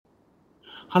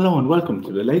Hello and welcome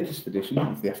to the latest edition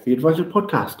of the FT Advisor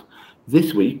podcast.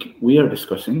 This week we are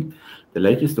discussing the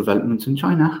latest developments in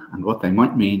China and what they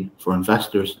might mean for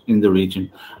investors in the region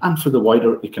and for the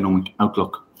wider economic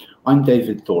outlook. I'm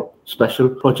David Thorpe, Special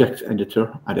Projects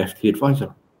Editor at FT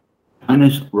Advisor.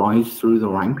 China's rise through the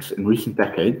ranks in recent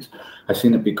decades has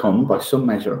seen it become, by some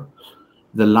measure,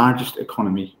 the largest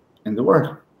economy in the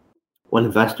world, while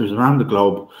investors around the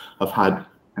globe have had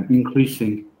an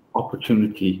increasing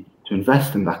opportunity to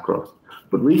invest in that growth.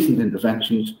 But recent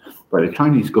interventions by the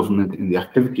Chinese government in the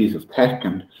activities of tech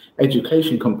and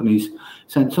education companies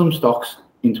sent some stocks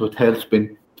into a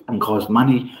tailspin and caused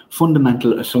many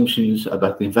fundamental assumptions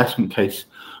about the investment case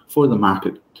for the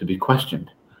market to be questioned.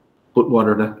 But what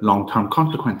are the long-term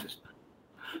consequences?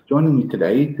 Joining me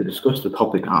today to discuss the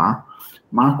topic are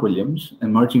Mark Williams,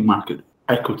 Emerging Market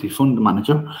Equity Fund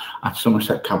Manager at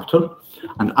Somerset Capital,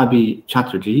 and Abhi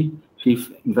Chatterjee,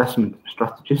 Chief Investment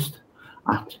Strategist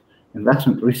at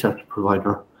investment research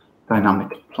provider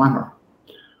Dynamic Planner.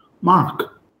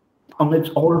 Mark,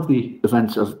 amidst all of the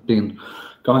events that have been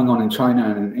going on in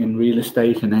China and in real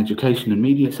estate and education and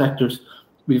media sectors,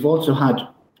 we've also had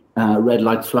red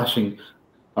lights flashing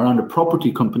around a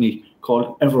property company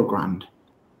called Evergrande.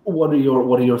 What are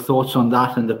your thoughts on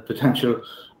that and the potential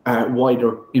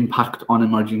wider impact on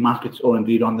emerging markets or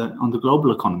indeed on the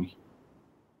global economy?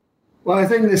 Well, I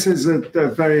think this is a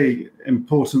very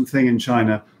important thing in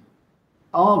China.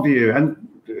 Our view, and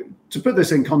to put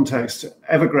this in context,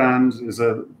 Evergrande is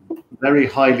a very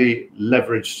highly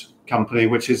leveraged company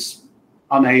which is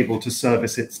unable to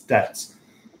service its debts.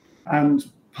 And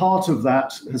part of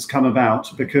that has come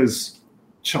about because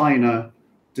China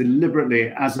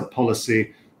deliberately, as a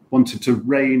policy, wanted to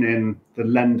rein in the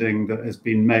lending that has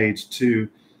been made to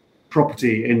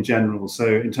property in general. So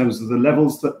in terms of the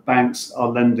levels that banks are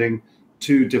lending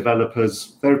to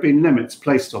developers, there have been limits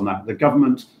placed on that. The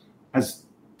government has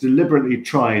deliberately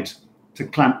tried to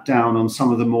clamp down on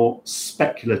some of the more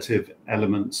speculative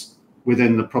elements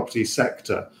within the property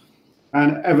sector.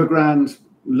 And Evergrande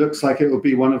looks like it will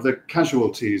be one of the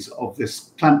casualties of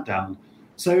this clampdown.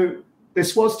 So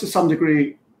this was to some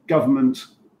degree government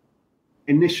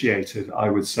initiated, I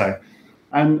would say.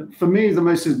 And for me, the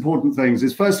most important things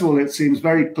is, first of all, it seems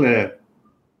very clear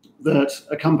that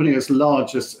a company as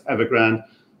large as Evergrande,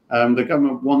 the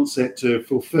government wants it to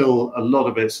fulfill a lot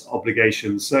of its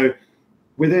obligations. So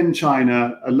within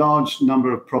China, a large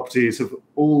number of properties have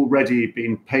already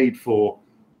been paid for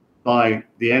by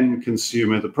the end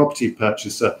consumer, the property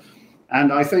purchaser.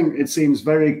 And I think it seems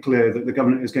very clear that the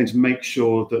government is going to make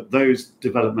sure that those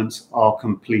developments are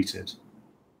completed.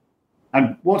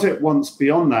 And what it wants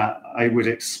beyond that, I would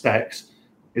expect,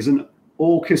 is an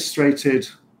orchestrated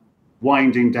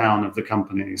winding down of the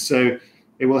company. So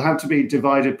it will have to be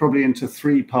divided probably into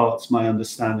three parts, my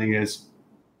understanding is.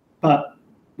 But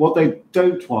what they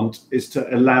don't want is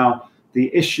to allow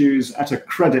the issues at a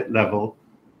credit level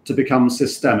to become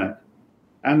systemic.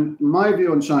 And my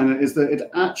view on China is that it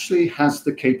actually has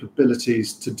the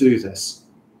capabilities to do this.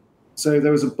 So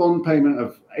there was a bond payment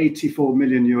of $84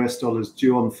 million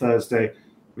due on Thursday,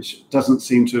 which doesn't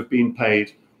seem to have been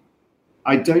paid.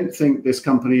 I don't think this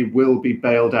company will be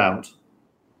bailed out.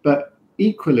 But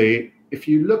equally, if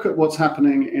you look at what's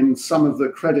happening in some of the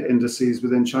credit indices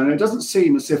within China, it doesn't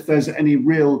seem as if there's any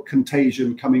real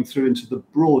contagion coming through into the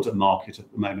broader market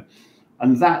at the moment.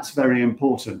 And that's very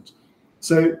important.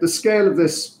 So the scale of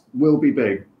this will be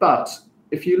big. But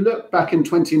if you look back in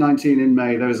 2019 in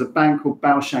May, there was a bank called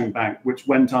Baoshang Bank, which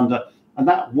went under, and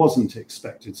that wasn't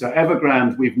expected. So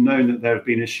Evergrande, we've known that there have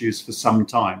been issues for some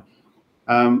time.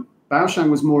 Baoshang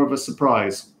was more of a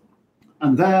surprise.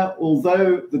 And there,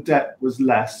 although the debt was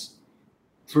less,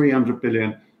 300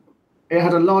 billion, it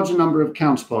had a larger number of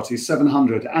counterparties,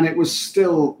 700, and it was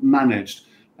still managed.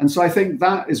 And so I think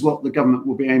that is what the government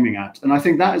will be aiming at. And I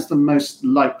think that is the most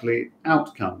likely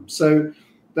outcome. So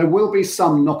there will be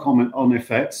some knock-on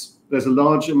effects. There's a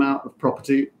large amount of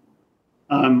property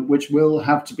which will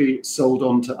have to be sold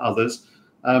on to others.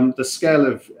 The scale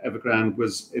of Evergrande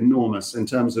was enormous in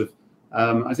terms of,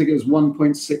 I think it was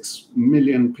 1.6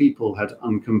 million people had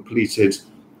uncompleted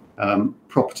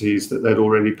properties that they'd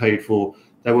already paid for.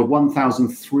 There were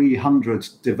 1,300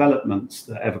 developments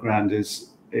that Evergrande is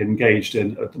engaged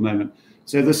in at the moment.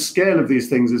 So the scale of these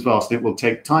things is vast. It will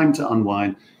take time to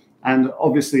unwind. And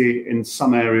obviously, in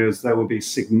some areas, there will be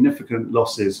significant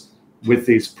losses with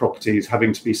these properties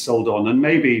having to be sold on and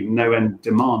maybe no end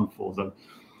demand for them.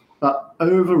 But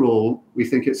overall, we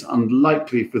think it's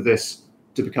unlikely for this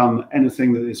to become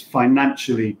anything that is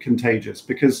financially contagious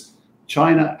because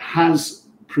China has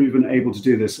proven able to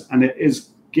do this and it is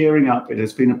gearing up. It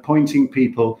has been appointing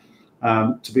people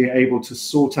to be able to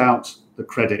sort out the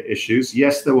credit issues.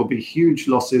 Yes, there will be huge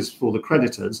losses for the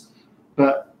creditors,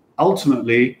 but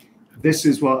ultimately, this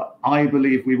is what I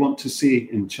believe we want to see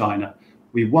in China.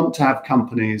 We want to have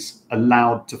companies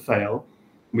allowed to fail.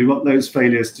 We want those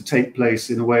failures to take place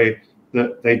in a way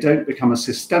that they don't become a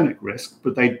systemic risk,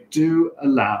 but they do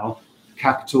allow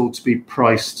capital to be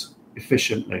priced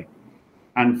efficiently.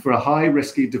 And for a high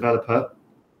risky developer,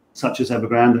 such as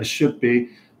Evergrande, there should be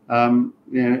an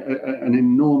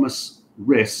enormous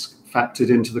risk factored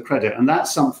into the credit. And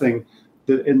that's something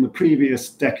that in the previous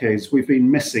decades we've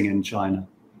been missing in China.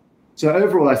 So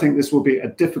overall, I think this will be a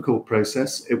difficult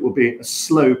process. It will be a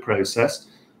slow process,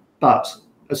 but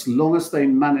as long as they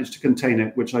manage to contain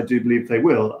it, which I do believe they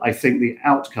will, I think the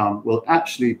outcome will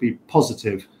actually be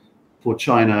positive for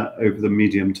China over the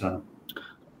medium term.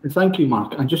 Thank you,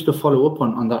 Mark. And just to follow up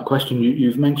on that question,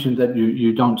 you've mentioned that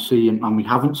you don't see, and we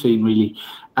haven't seen really,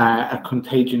 a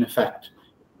contagion effect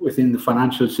within the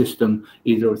financial system,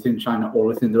 either within China or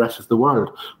within the rest of the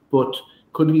world. But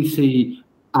could we see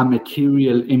a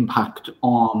material impact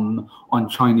on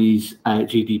Chinese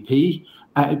GDP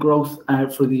growth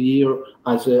for the year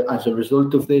as a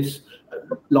result of this?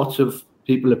 Lots of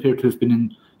people appear to have been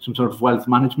in some sort of wealth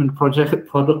management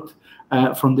product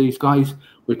from these guys,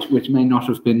 which may not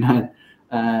have been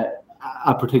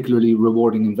a particularly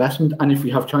rewarding investment. And if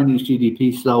we have Chinese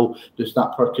GDP slow, does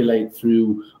that percolate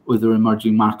through other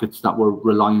emerging markets that were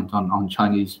reliant on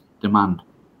Chinese demand?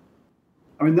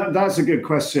 I mean, that's a good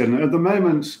question. At the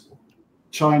moment,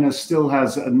 China still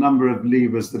has a number of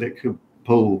levers that it could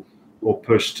pull or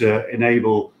push to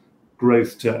enable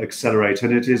growth to accelerate.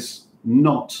 And it is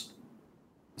not,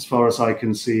 as far as I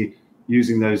can see,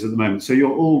 using those at the moment. So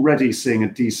you're already seeing a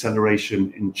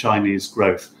deceleration in Chinese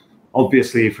growth,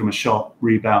 obviously from a sharp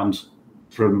rebound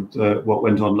from what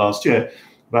went on last year,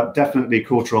 but definitely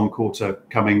quarter on quarter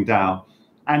coming down.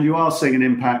 And you are seeing an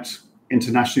impact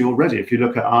internationally already. If you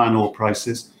look at iron ore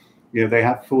prices, they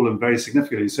have fallen very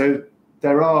significantly. So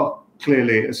there are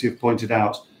clearly, as you've pointed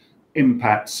out,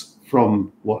 impacts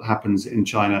from what happens in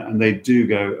China, and they do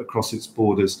go across its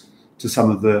borders to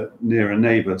some of the nearer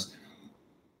neighbors.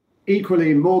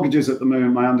 Equally, mortgages at the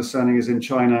moment, my understanding is in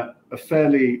China, are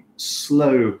fairly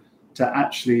slow to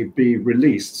actually be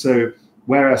released. So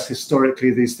whereas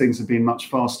historically these things have been much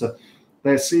faster,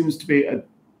 there seems to be a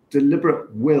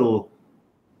deliberate will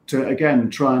to, again,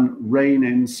 try and rein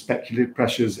in speculative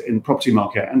pressures in property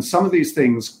market. And some of these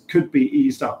things could be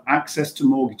eased up. Access to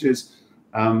mortgages,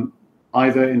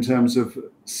 either in terms of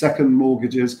second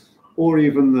mortgages or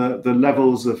even the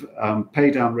levels of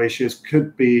pay down ratios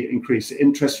could be increased.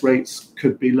 Interest rates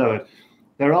could be lowered.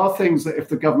 There are things that if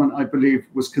the government, I believe,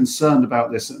 was concerned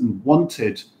about this and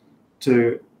wanted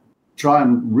to try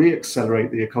and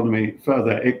re-accelerate the economy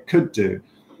further, it could do.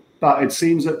 But it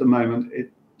seems at the moment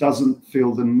it doesn't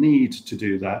feel the need to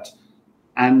do that.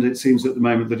 And it seems at the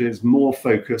moment that it is more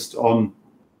focused on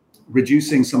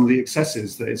reducing some of the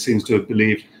excesses that it seems to have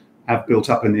believed have built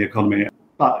up in the economy.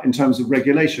 But in terms of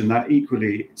regulation, that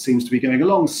equally seems to be going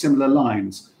along similar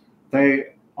lines.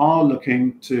 They are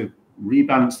looking to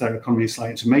rebalance their economy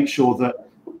slightly to make sure that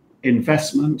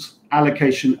investment,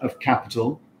 allocation of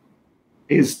capital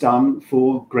is done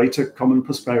for greater common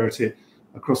prosperity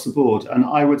across the board. And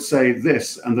I would say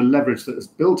this, and the leverage that is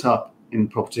built up in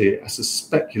property as a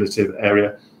speculative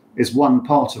area is one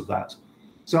part of that.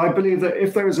 So I believe that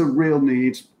if there is a real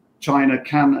need, China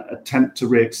can attempt to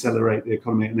re-accelerate the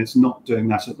economy, and it's not doing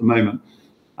that at the moment.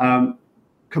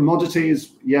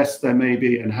 Commodities, yes, there may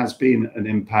be and has been an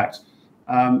impact.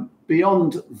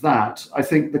 Beyond that, I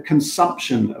think the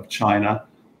consumption of China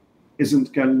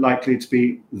isn't likely to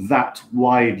be that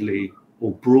widely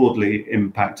or broadly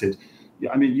impacted.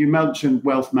 I mean, you mentioned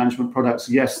wealth management products.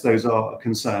 Yes, those are a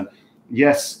concern.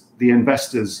 Yes, the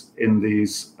investors in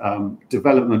these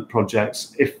development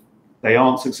projects, if they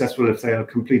aren't successful, if they are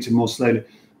completed more slowly,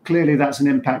 clearly that's an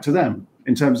impact to them.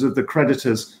 In terms of the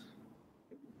creditors,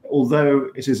 although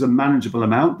it is a manageable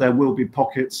amount, there will be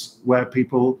pockets where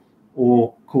people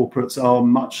or corporates are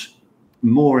much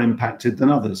more impacted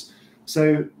than others.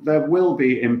 So there will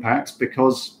be impacts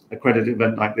because a credit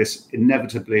event like this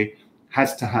inevitably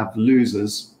has to have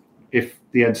losers if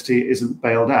the entity isn't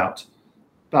bailed out.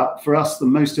 But for us, the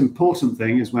most important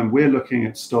thing is when we're looking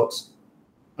at stocks,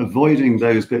 avoiding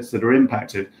those bits that are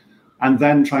impacted, and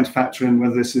then trying to factor in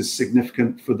whether this is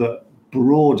significant for the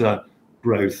broader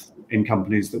growth in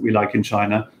companies that we like in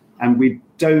China. And we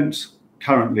don't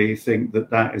currently think that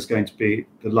that is going to be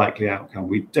the likely outcome.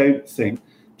 We don't think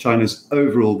China's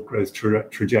overall growth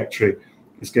trajectory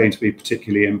is going to be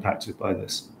particularly impacted by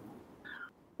this.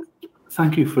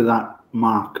 Thank you for that,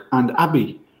 Mark. And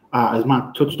Abby, as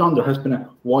Mark touched on, there has been a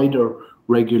wider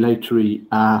regulatory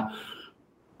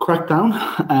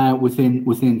crackdown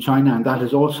within China, and that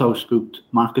has also spooked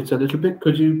markets a little bit.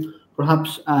 Could you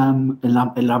perhaps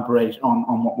elaborate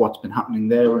on what's been happening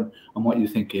there and what you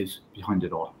think is behind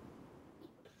it all?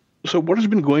 So what has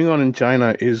been going on in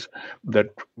China is that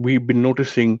we've been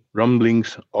noticing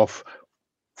rumblings of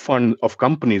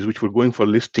companies which were going for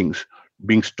listings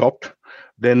being stopped.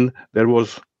 Then there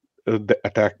was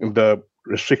the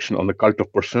restriction on the cult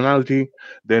of personality.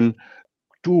 Then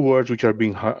two words which are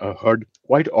being heard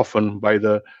quite often by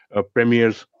the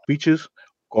premier's speeches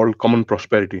called common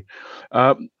prosperity.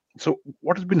 So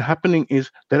what has been happening is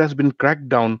there has been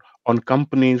crackdown on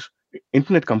companies,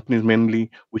 internet companies mainly,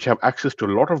 which have access to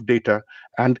a lot of data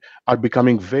and are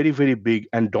becoming very, very big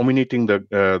and dominating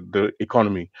the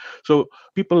economy. So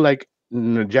people like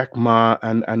Jack Ma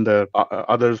and the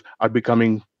others are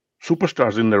becoming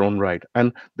superstars in their own right,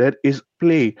 and there is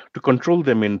play to control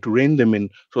them in, to rein them in,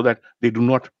 so that they do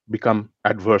not become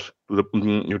adverse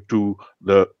to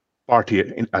the party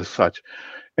as such.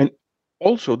 And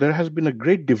also, there has been a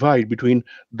great divide between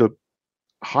the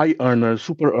high earners,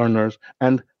 super earners,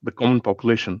 and the common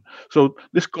population. So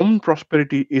this common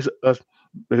prosperity is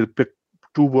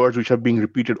two words which are being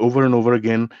repeated over and over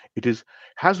again.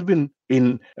 Has been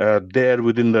in there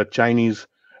within the Chinese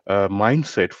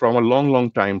mindset from a long, long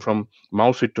time, from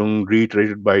Mao Zedong,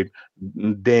 reiterated by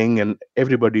Deng and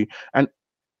everybody. And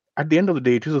at the end of the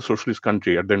day, it is a socialist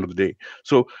country at the end of the day.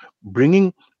 So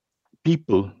bringing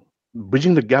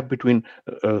bridging the gap between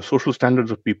social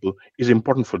standards of people is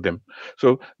important for them.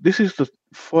 So this is the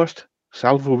first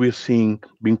salvo we are seeing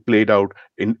being played out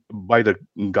by the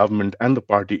government and the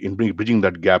party in bridging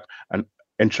that gap and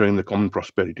ensuring the common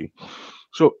prosperity.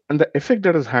 So, and the effect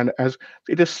that has had, as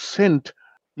it has sent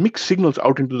mixed signals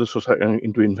out into the society,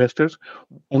 into investors.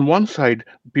 On one side,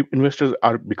 investors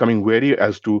are becoming wary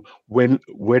as to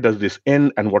where does this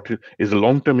end and what is the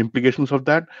long-term implications of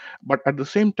that. But at the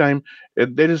same time,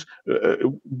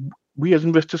 we as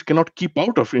investors cannot keep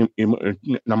out of in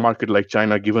a market like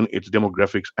China, given its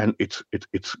demographics and its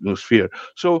sphere.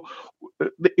 So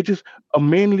it is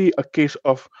mainly a case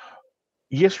of,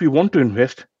 yes, we want to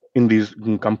invest in these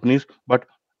companies, but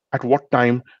at what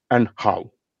time and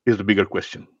how is the bigger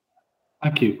question.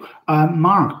 Thank you.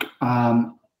 Mark,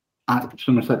 at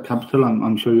Somerset Capital,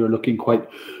 I'm sure you're looking quite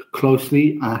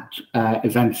closely at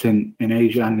events in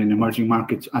Asia and in emerging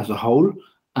markets as a whole.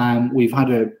 We've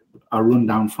had a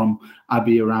rundown from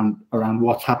Abby around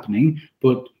what's happening,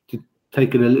 but to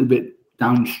take it a little bit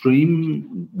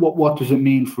downstream, what does it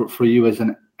mean for you as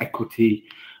an equity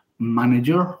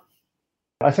manager?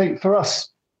 I think for us,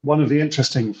 one of the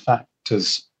interesting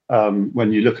factors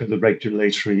when you look at the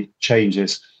regulatory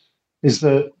changes is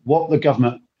that what the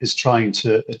government is trying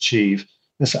to achieve,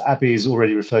 as Abby has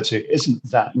already referred to, isn't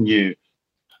that new.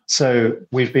 So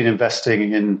we've been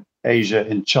investing in Asia,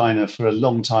 in China for a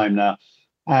long time now.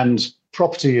 And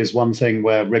property is one thing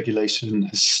where regulation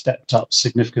has stepped up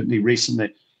significantly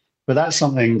recently. But that's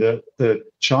something that the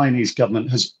Chinese government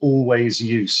has always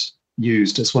used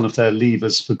as one of their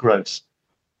levers for growth.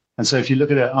 And so if you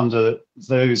look at it under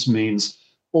those means,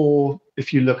 or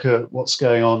if you look at what's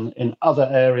going on in other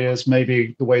areas,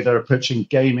 maybe the way they're approaching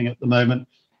gaming at the moment,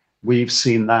 we've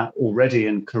seen that already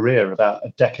in Korea about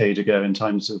a decade ago in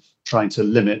terms of trying to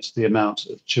limit the amount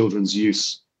of children's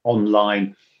use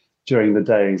online during the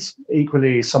days.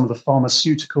 Equally, some of the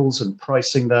pharmaceuticals and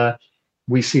pricing there,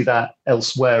 we see that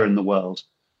elsewhere in the world.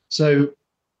 So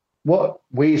what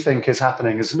we think is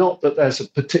happening is not that there's a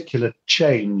particular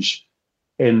change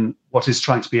in what is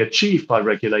trying to be achieved by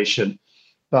regulation,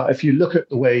 but if you look at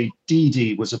the way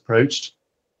Didi was approached,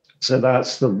 so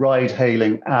that's the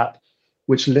ride-hailing app,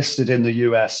 which listed in the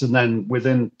US, and then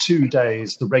within 2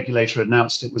 days, the regulator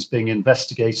announced it was being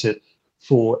investigated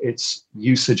for its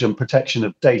usage and protection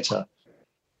of data.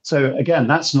 So again,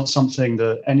 that's not something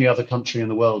that any other country in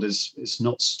the world is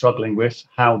not struggling with,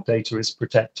 how data is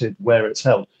protected, where it's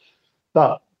held.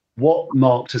 But what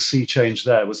marked a sea change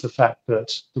there was the fact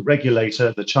that the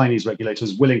regulator, the Chinese regulator,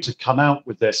 was willing to come out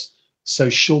with this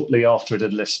so shortly after it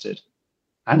had listed.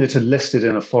 And it had listed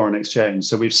in a foreign exchange.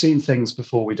 So we've seen things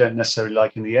before we don't necessarily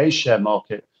like in the A-share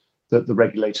market that the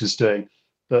regulator's doing,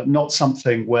 but not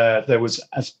something where there was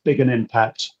as big an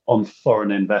impact on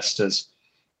foreign investors.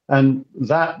 And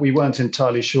that we weren't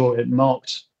entirely sure. It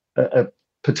marked a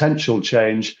potential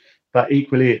change, but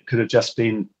equally it could have just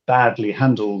been badly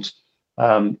handled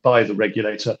by the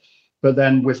regulator. But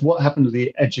then with what happened to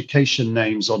the education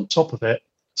names on top of it,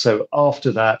 so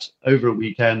after that, over a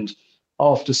weekend,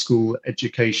 after school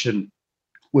education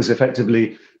was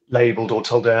effectively labelled or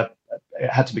told it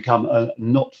had to become a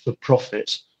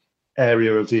not-for-profit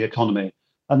area of the economy.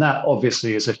 And that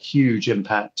obviously is a huge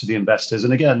impact to the investors.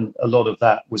 And again, a lot of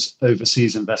that was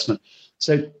overseas investment.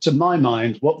 So to my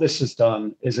mind, what this has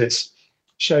done is it's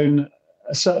shown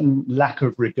a certain lack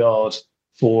of regard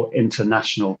for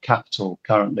international capital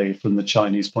currently from the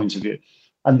Chinese point of view.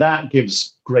 And that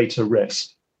gives greater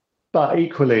risk. But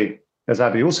equally, as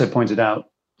Abby also pointed out,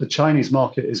 the Chinese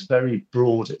market is very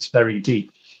broad, it's very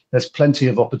deep. There's plenty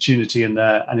of opportunity in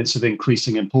there, and it's of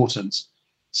increasing importance.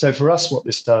 So for us, what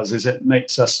this does is it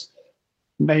makes us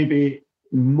maybe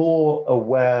more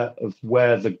aware of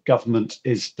where the government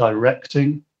is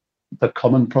directing the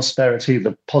common prosperity,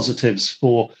 the positives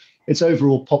for its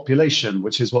overall population,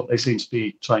 which is what they seem to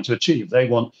be trying to achieve. They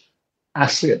want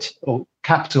asset or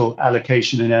capital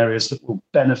allocation in areas that will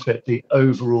benefit the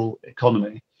overall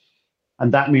economy.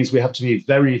 And that means we have to be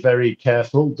very, very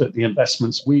careful that the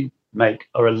investments we make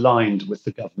are aligned with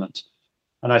the government.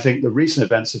 And I think the recent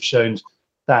events have shown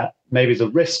that maybe the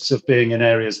risks of being in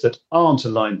areas that aren't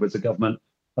aligned with the government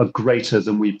are greater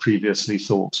than we previously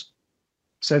thought.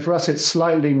 So for us, it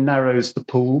slightly narrows the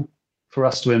pool for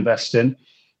us to invest in.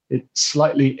 It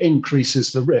slightly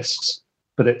increases the risks,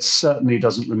 but it certainly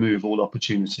doesn't remove all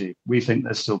opportunity. We think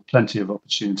there's still plenty of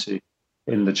opportunity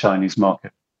in the Chinese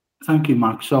market. Thank you,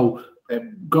 Mark. So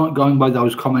going by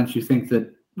those comments, you think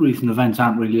that recent events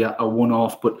aren't really a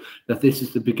one-off, but that this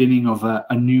is the beginning of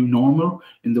a new normal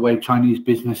in the way Chinese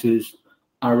businesses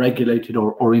are regulated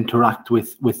or interact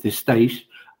with the state.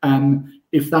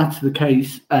 If that's the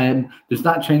case, does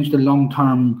that change the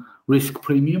long-term risk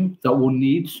premium that one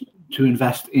needs to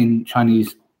invest in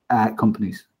Chinese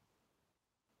companies?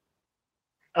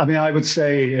 I mean, I would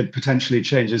say it potentially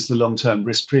changes the long-term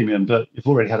risk premium, but you've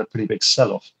already had a pretty big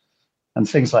sell-off. And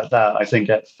things like that, I think,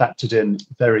 get factored in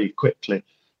very quickly.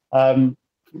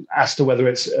 As to whether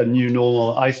it's a new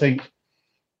normal, I think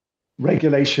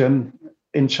regulation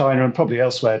in China and probably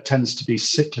elsewhere tends to be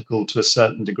cyclical to a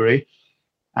certain degree.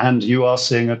 And you are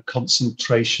seeing a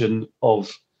concentration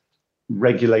of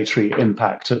regulatory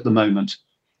impact at the moment.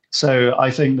 So I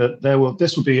think that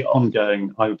this will be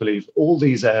ongoing, I believe. All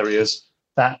these areas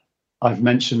that I've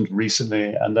mentioned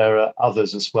recently, and there are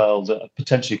others as well that are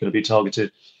potentially going to be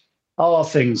targeted, are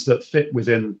things that fit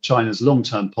within China's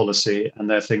long-term policy, and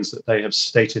they're things that they have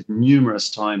stated numerous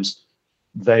times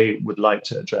they would like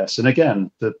to address. And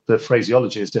again, the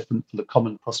phraseology is different for the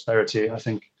common prosperity. I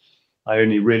think I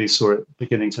only really saw it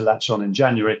beginning to latch on in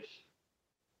January.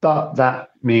 But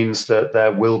that means that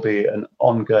there will be an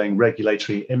ongoing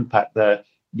regulatory impact there.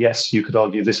 Yes, you could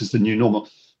argue this is the new normal.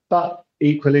 But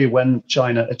equally, when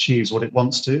China achieves what it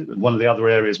wants to, and one of the other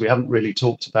areas we haven't really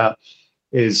talked about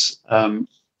is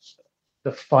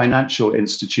the financial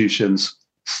institutions.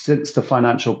 Since the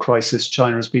financial crisis,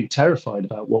 China has been terrified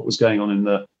about what was going on in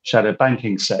the shadow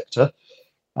banking sector.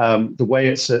 The way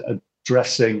it's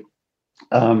addressing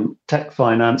tech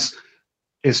finance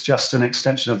is just an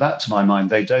extension of that, to my mind.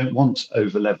 They don't want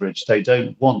over leverage. They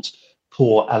don't want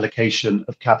poor allocation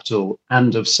of capital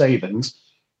and of savings.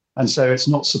 And so it's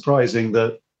not surprising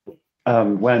that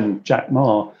when Jack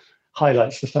Ma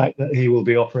highlights the fact that he will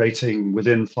be operating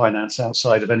within finance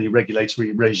outside of any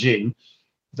regulatory regime,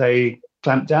 they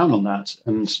clamp down on that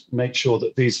and make sure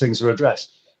that these things are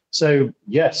addressed. So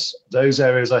yes, those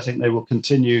areas, I think they will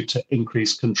continue to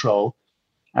increase control,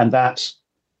 and that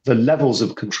the levels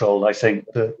of control, I think,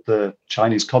 that the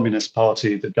Chinese Communist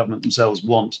Party, the government themselves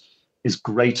want, is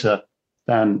greater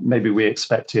than maybe we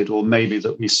expected, or maybe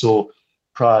that we saw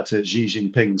prior to Xi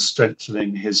Jinping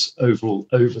strengthening his overall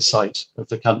oversight of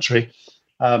the country.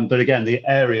 But again, the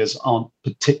areas aren't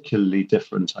particularly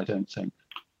different, I don't think.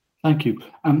 Thank you.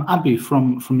 Abby,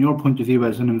 from your point of view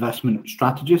as an investment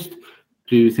strategist,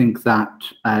 do you think that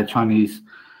Chinese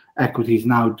equities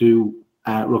now do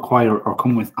require or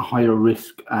come with a higher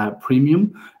risk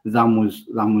premium than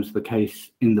was the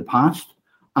case in the past?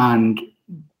 And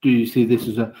do you see this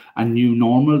as a new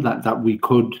normal that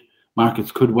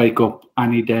markets could wake up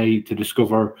any day to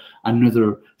discover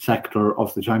another sector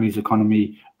of the Chinese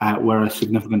economy where a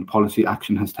significant policy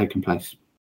action has taken place?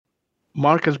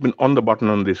 Mark has been on the button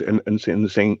on this and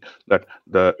saying that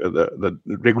the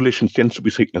regulation tends to be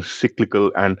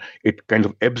cyclical, and it kind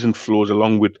of ebbs and flows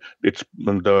along with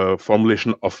the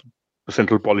formulation of the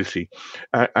central policy.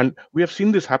 And we have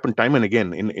seen this happen time and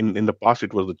again. In the past,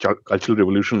 it was the Cultural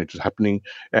Revolution. It is happening.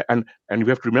 And we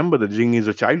have to remember that Xi is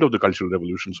a child of the Cultural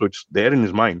Revolution, so it's there in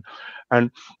his mind.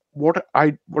 And what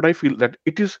I feel that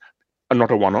it is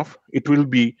not a one-off. It will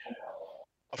be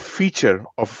a feature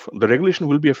of the regulation,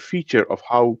 will be a feature of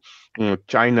how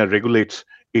China regulates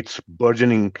its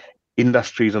burgeoning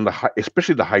industries and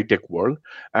especially the high-tech world.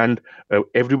 And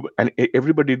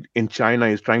everybody in China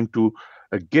is trying to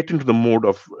get into the mode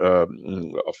of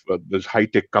those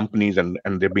high-tech companies, and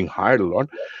they're being hired a lot.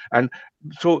 And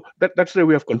so that's their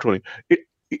way of controlling it.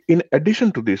 In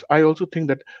addition to this, I also think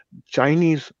that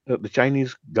the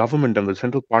Chinese government and the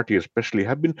central party especially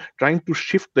have been trying to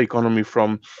shift the economy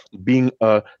from being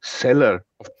a seller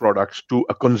of products to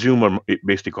a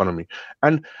consumer-based economy.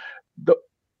 And the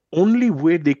only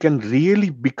way they can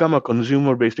really become a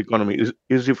consumer-based economy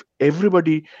is if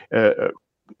everybody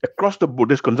across the board,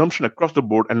 there's consumption across the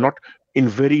board and not in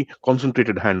very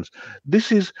concentrated hands.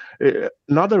 This is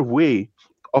another way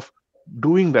of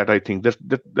doing that. I think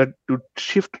that to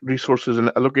shift resources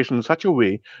and allocation in such a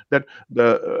way that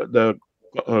the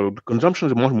consumption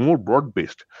is more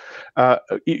broad-based.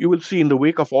 You will see in the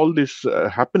wake of all this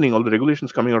happening, all the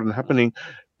regulations coming out and happening,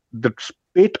 the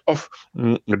spate of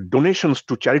donations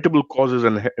to charitable causes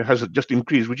has just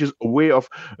increased, which is a way of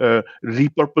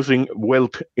repurposing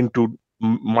wealth into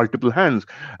multiple hands.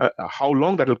 How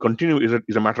long that will continue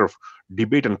is a matter of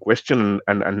debate and question,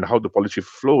 and how the policy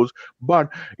flows. But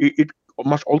it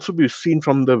must also be seen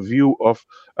from the view of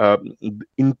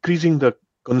increasing the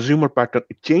consumer pattern,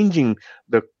 changing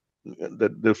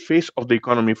the face of the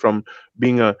economy from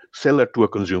being a seller to a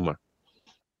consumer.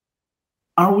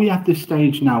 Are we at this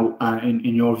stage now,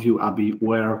 in your view, Abhi,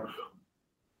 where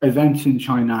events in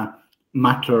China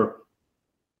matter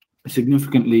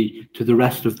significantly to the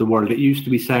rest of the world? It used to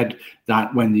be said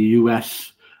that when the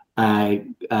US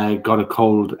got a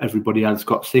cold, everybody else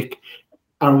got sick.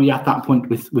 Are we at that point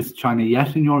with China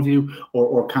yet, in your view,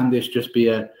 or can this just be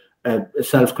a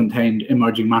self-contained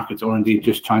emerging markets, or indeed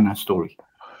just China's story?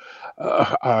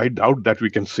 I doubt that we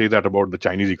can say that about the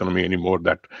Chinese economy anymore,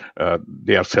 that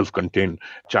they are self-contained.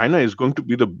 China is going to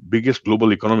be the biggest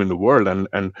global economy in the world,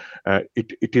 and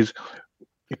it is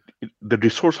the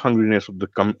resource hungriness of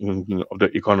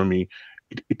the economy.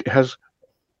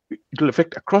 It will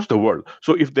affect across the world.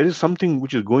 So if there is something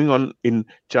which is going on in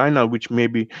China which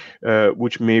maybe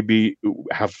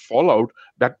have fallout,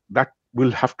 that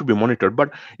will have to be monitored.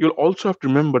 But you'll also have to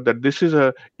remember that this is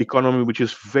a economy which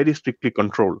is very strictly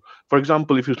controlled. For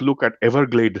example, if you look at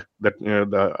Everglade, that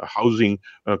the housing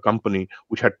company,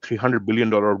 which had $300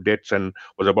 billion of debts and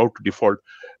was about to default,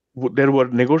 there were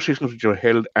negotiations which were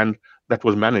held, and that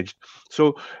was managed.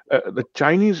 So the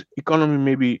Chinese economy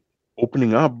may be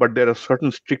opening up, but there are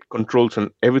certain strict controls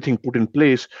and everything put in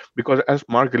place, because, as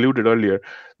Mark alluded earlier,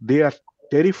 they are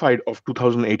terrified of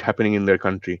 2008 happening in their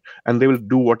country, and they will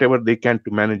do whatever they can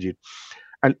to manage it.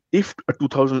 And if a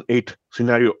 2008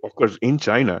 scenario occurs in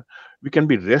China, we can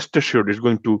be rest assured it's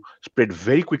going to spread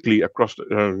very quickly across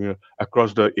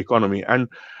the economy, and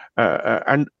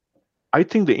I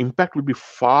think the impact will be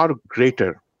far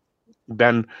greater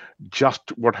than just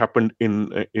what happened in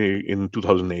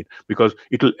 2008, because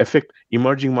it will affect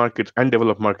emerging markets and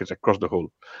developed markets across the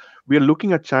whole. We are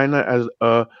looking at China as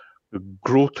a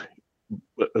growth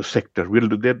sector.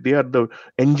 They are the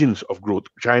engines of growth.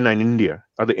 China and India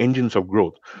are the engines of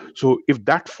growth. So if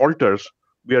that falters,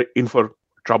 we are in for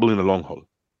trouble in the long haul.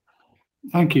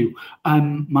 Thank you.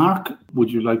 Mark,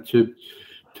 would you like to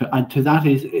add to that?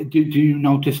 Do you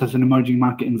notice, as an emerging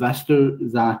market investor,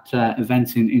 that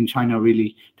events in China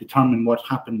really determine what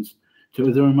happens to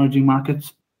other emerging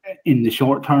markets in the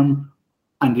short term?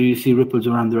 And do you see ripples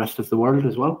around the rest of the world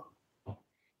as well?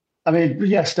 I mean,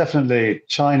 yes, definitely.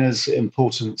 China's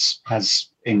importance has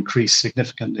increased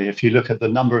significantly. If you look at the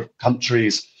number of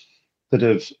countries that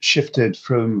have shifted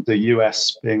from the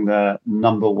US being their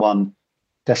number one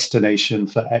destination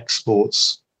for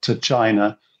exports to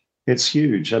China, it's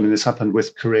huge. I mean, this happened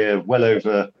with Korea well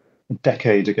over a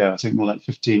decade ago, I think more like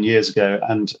 15 years ago,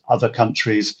 and other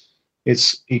countries,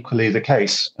 it's equally the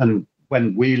case. And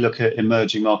when we look at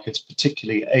emerging markets,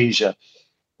 particularly Asia,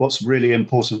 what's really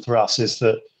important for us is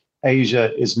that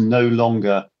Asia is no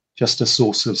longer just a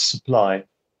source of supply,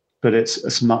 but it's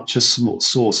as much a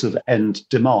source of end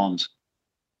demand.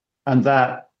 And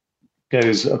that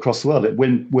goes across the world. It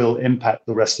will impact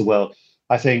the rest of the world.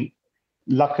 I think,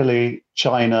 luckily,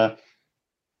 China,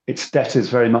 its debt is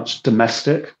very much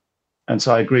domestic. And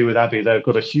so I agree with Abhi, they've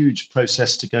got a huge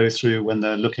process to go through when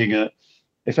they're looking at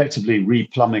effectively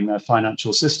replumbing their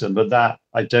financial system. But that,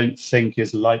 I don't think,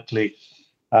 is likely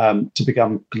to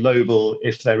become global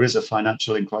if there is a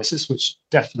financial crisis, which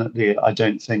definitely I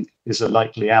don't think is a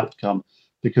likely outcome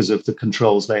because of the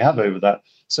controls they have over that.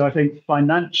 So I think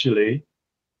financially,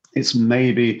 it's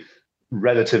maybe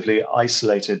relatively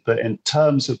isolated, but in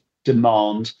terms of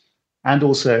demand and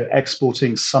also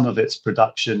exporting some of its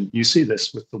production, you see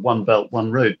this with the One Belt,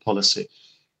 One Road policy.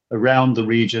 Around the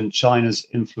region, China's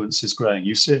influence is growing.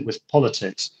 You see it with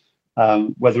politics,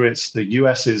 whether it's the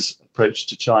US's approach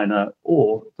to China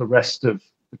or the rest of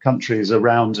the countries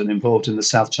around and involved in the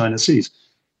South China Seas.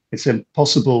 It's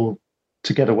impossible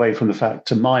to get away from the fact,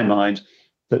 to my mind,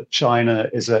 that China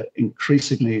is an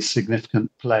increasingly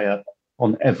significant player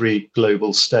on every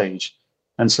global stage.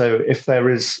 And so if there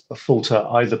is a falter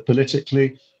either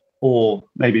politically or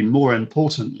maybe more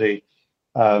importantly,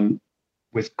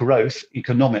 with growth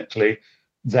economically,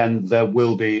 then there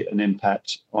will be an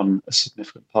impact on a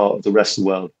significant part of the rest of the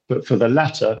world. But for the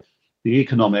latter, the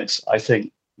economics, I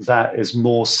think that is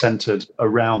more centered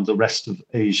around the rest of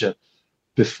Asia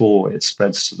before it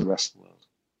spreads to the rest of the world.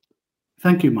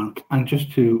 Thank you, Mark. And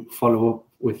just to follow up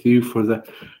with you for the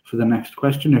next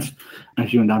question, if,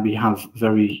 as you and Abby have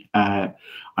very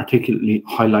articulately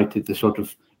highlighted the sort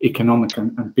of economic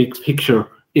and big picture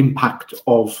impact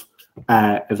of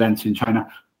events in China,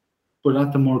 but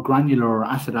at the more granular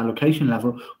asset allocation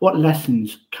level, what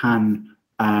lessons can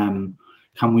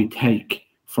we take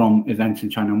from events in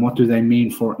China, and what do they mean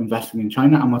for investing in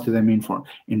China, and what do they mean for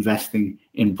investing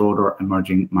in broader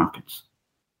emerging markets?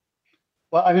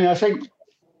 Well, I mean, I think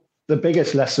the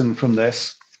biggest lesson from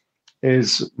this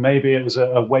is maybe it was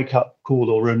a wake-up call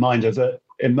or reminder that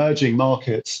emerging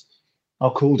markets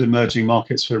are called emerging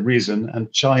markets for a reason,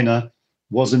 and China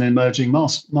was an emerging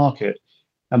market.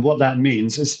 And what that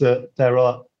means is that there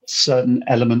are certain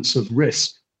elements of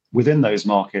risk within those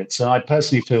markets. And I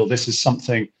personally feel this is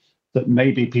something that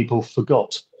maybe people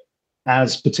forgot,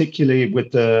 as particularly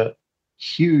with the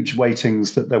huge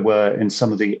weightings that there were in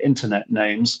some of the internet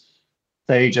names,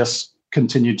 they just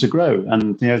continued to grow.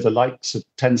 And the likes of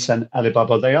Tencent,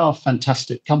 Alibaba, they are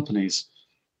fantastic companies.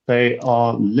 They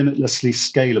are limitlessly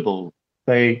scalable.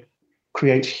 They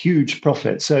create huge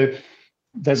profits. So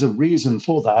there's a reason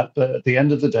for that, but at the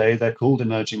end of the day, they're called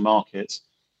emerging markets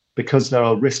because there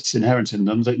are risks inherent in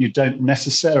them that you don't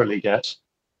necessarily get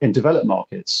in developed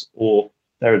markets, or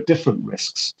there are different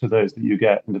risks to those that you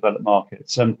get in developed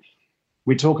markets. And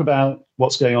we talk about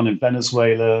what's going on in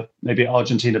Venezuela, maybe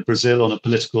Argentina, Brazil on a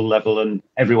political level, and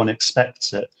everyone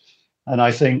expects it. And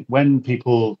I think when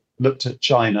people looked at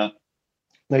China,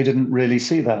 they didn't really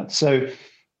see that. So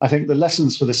I think the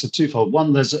lessons for this are twofold.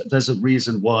 One, there's a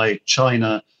reason why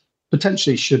China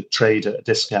potentially should trade at a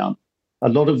discount. A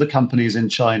lot of the companies in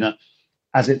China,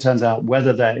 as it turns out,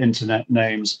 whether they're internet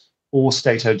names or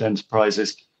state-owned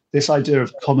enterprises, this idea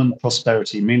of common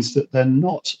prosperity means that they're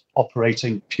not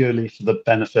operating purely for the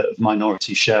benefit of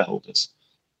minority shareholders.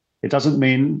 It doesn't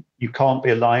mean you can't be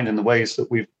aligned in the ways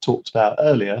that we've talked about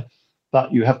earlier,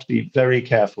 but you have to be very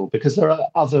careful because there are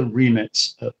other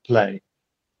remits at play.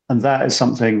 And that is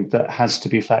something that has to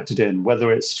be factored in,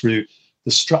 whether it's through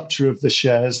the structure of the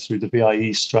shares, through the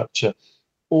VIE structure,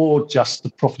 or just the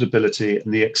profitability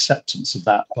and the acceptance of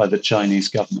that by the Chinese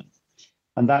government.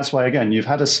 And that's why, again, you've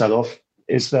had a sell-off.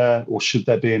 Is there, or should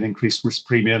there be an increased risk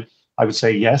premium? I would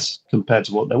say yes, compared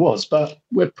to what there was, but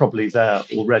we're probably there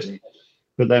already.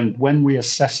 But then when we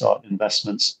assess our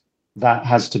investments, that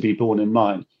has to be borne in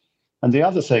mind. And the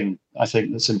other thing I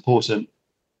think that's important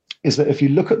is that if you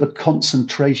look at the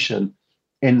concentration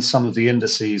in some of the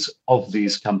indices of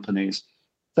these companies,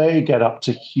 they get up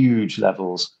to huge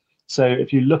levels. So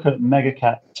if you look at mega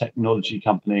cap technology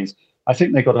companies, I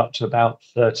think they got up to about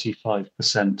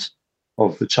 35%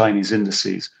 of the Chinese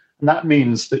indices. And that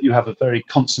means that you have a very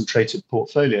concentrated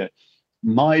portfolio.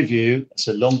 My view as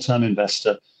a long-term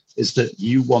investor is that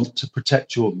you want to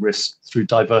protect your risk through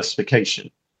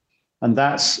diversification. And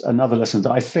that's another lesson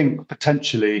that I think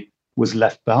potentially was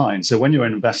left behind. So when you're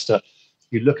an investor,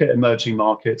 you look at emerging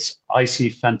markets, I see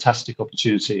fantastic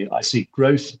opportunity. I see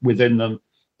growth within them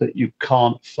that you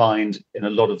can't find in a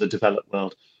lot of the developed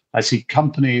world. I see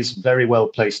companies very well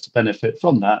placed to benefit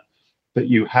from that, but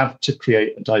you have to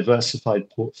create a diversified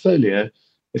portfolio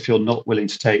if you're not willing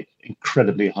to take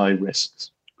incredibly high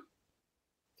risks.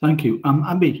 Thank you.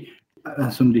 Abby,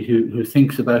 as somebody who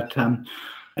thinks about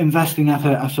investing at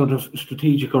a sort of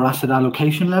strategic or asset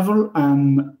allocation level,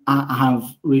 have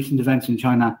recent events in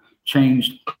China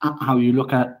changed how you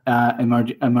look at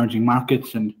emerging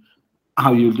markets and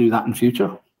how you'll do that in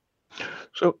future?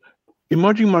 So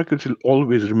emerging markets will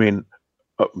always remain,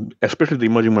 especially the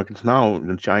emerging markets now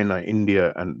in China,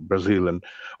 India, and Brazil, and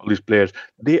all these players,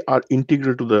 they are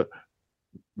integral to the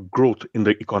growth in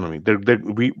the economy.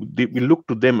 We look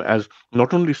to them as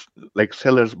not only like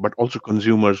sellers, but also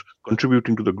consumers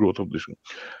contributing to the growth of this.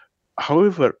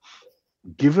 However,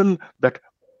 given that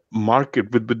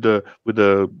market with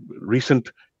the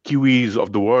recent QEs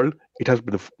of the world, it has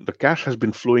been the cash has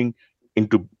been flowing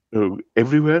into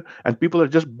everywhere, and people have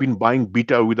just been buying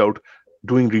beta without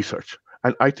doing research.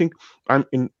 And I think I'm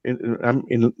in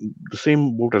the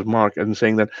same boat as Mark and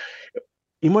saying that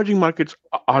emerging markets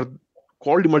are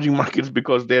called emerging markets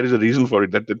because there is a reason for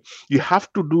it, that you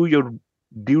have to do your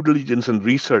due diligence and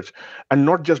research, and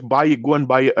not just go and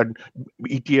buy an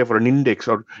ETF or an index,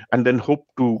 and then hope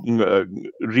to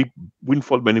reap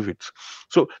windfall benefits.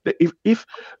 So if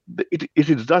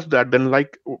it does that, then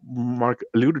like Mark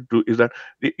alluded to, is that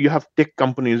you have tech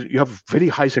companies, you have very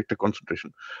high sector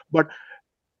concentration. But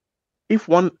if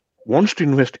one wants to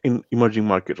invest in emerging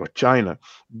markets or China,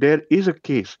 there is a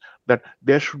case that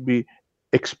there should be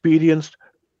experienced,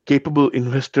 capable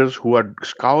investors who are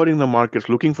scouring the markets,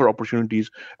 looking for opportunities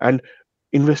and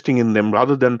investing in them,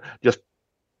 rather than just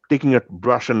taking a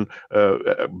brush and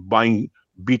buying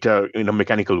beta in a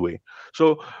mechanical way.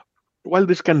 So while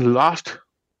this can last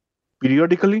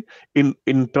periodically, in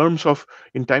times of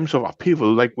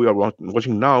upheaval like we are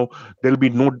watching now, there will be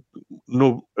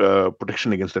no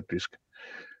protection against that risk.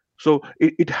 So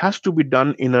it has to be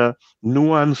done in a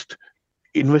nuanced,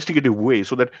 investigative way,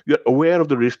 so that you're aware of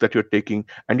the risk that you're taking,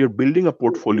 and you're building a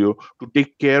portfolio to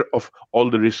take care of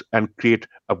all the risks and create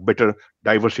a better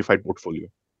diversified portfolio.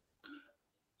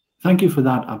 Thank you for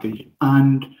that, Abhi.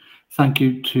 And thank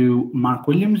you to Mark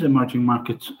Williams, Emerging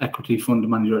Markets Equity Fund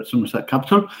Manager at Somerset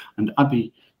Capital, and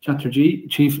Abhi Chatterjee,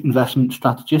 Chief Investment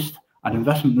Strategist at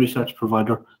investment research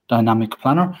provider Dynamic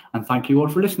Planner. And thank you all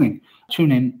for listening.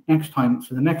 Tune in next time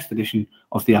for the next edition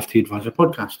of the FT Advisor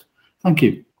podcast. Thank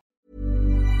you.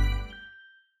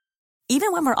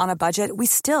 Even when we're on a budget, we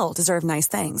still deserve nice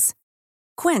things.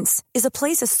 Quince is a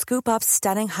place to scoop up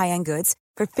stunning high-end goods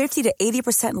for 50 to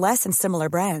 80% less than similar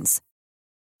brands.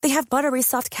 They have buttery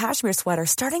soft cashmere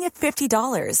sweaters starting at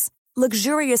 $50,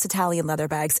 luxurious Italian leather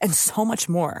bags, and so much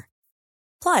more.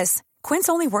 Plus, Quince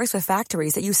only works with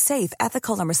factories that use safe,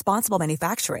 ethical, and responsible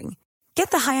manufacturing.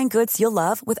 Get the high-end goods you'll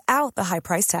love without the high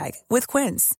price tag with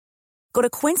Quince. Go to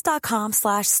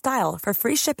quince.com/style for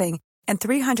free shipping and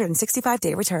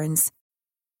 365-day returns.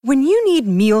 When you need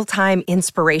mealtime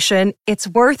inspiration, it's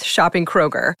worth shopping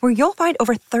Kroger, where you'll find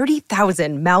over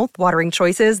 30,000 mouth-watering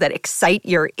choices that excite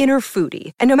your inner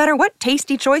foodie. And no matter what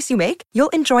tasty choice you make, you'll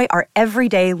enjoy our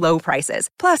everyday low prices,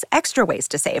 plus extra ways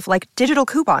to save, like digital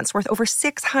coupons worth over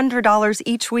 $600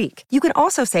 each week. You can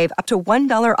also save up to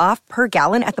 $1 off per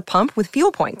gallon at the pump with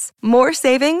fuel points. More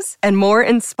savings and more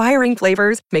inspiring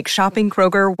flavors make shopping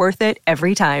Kroger worth it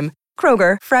every time.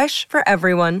 Kroger, fresh for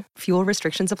everyone. Fuel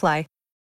restrictions apply.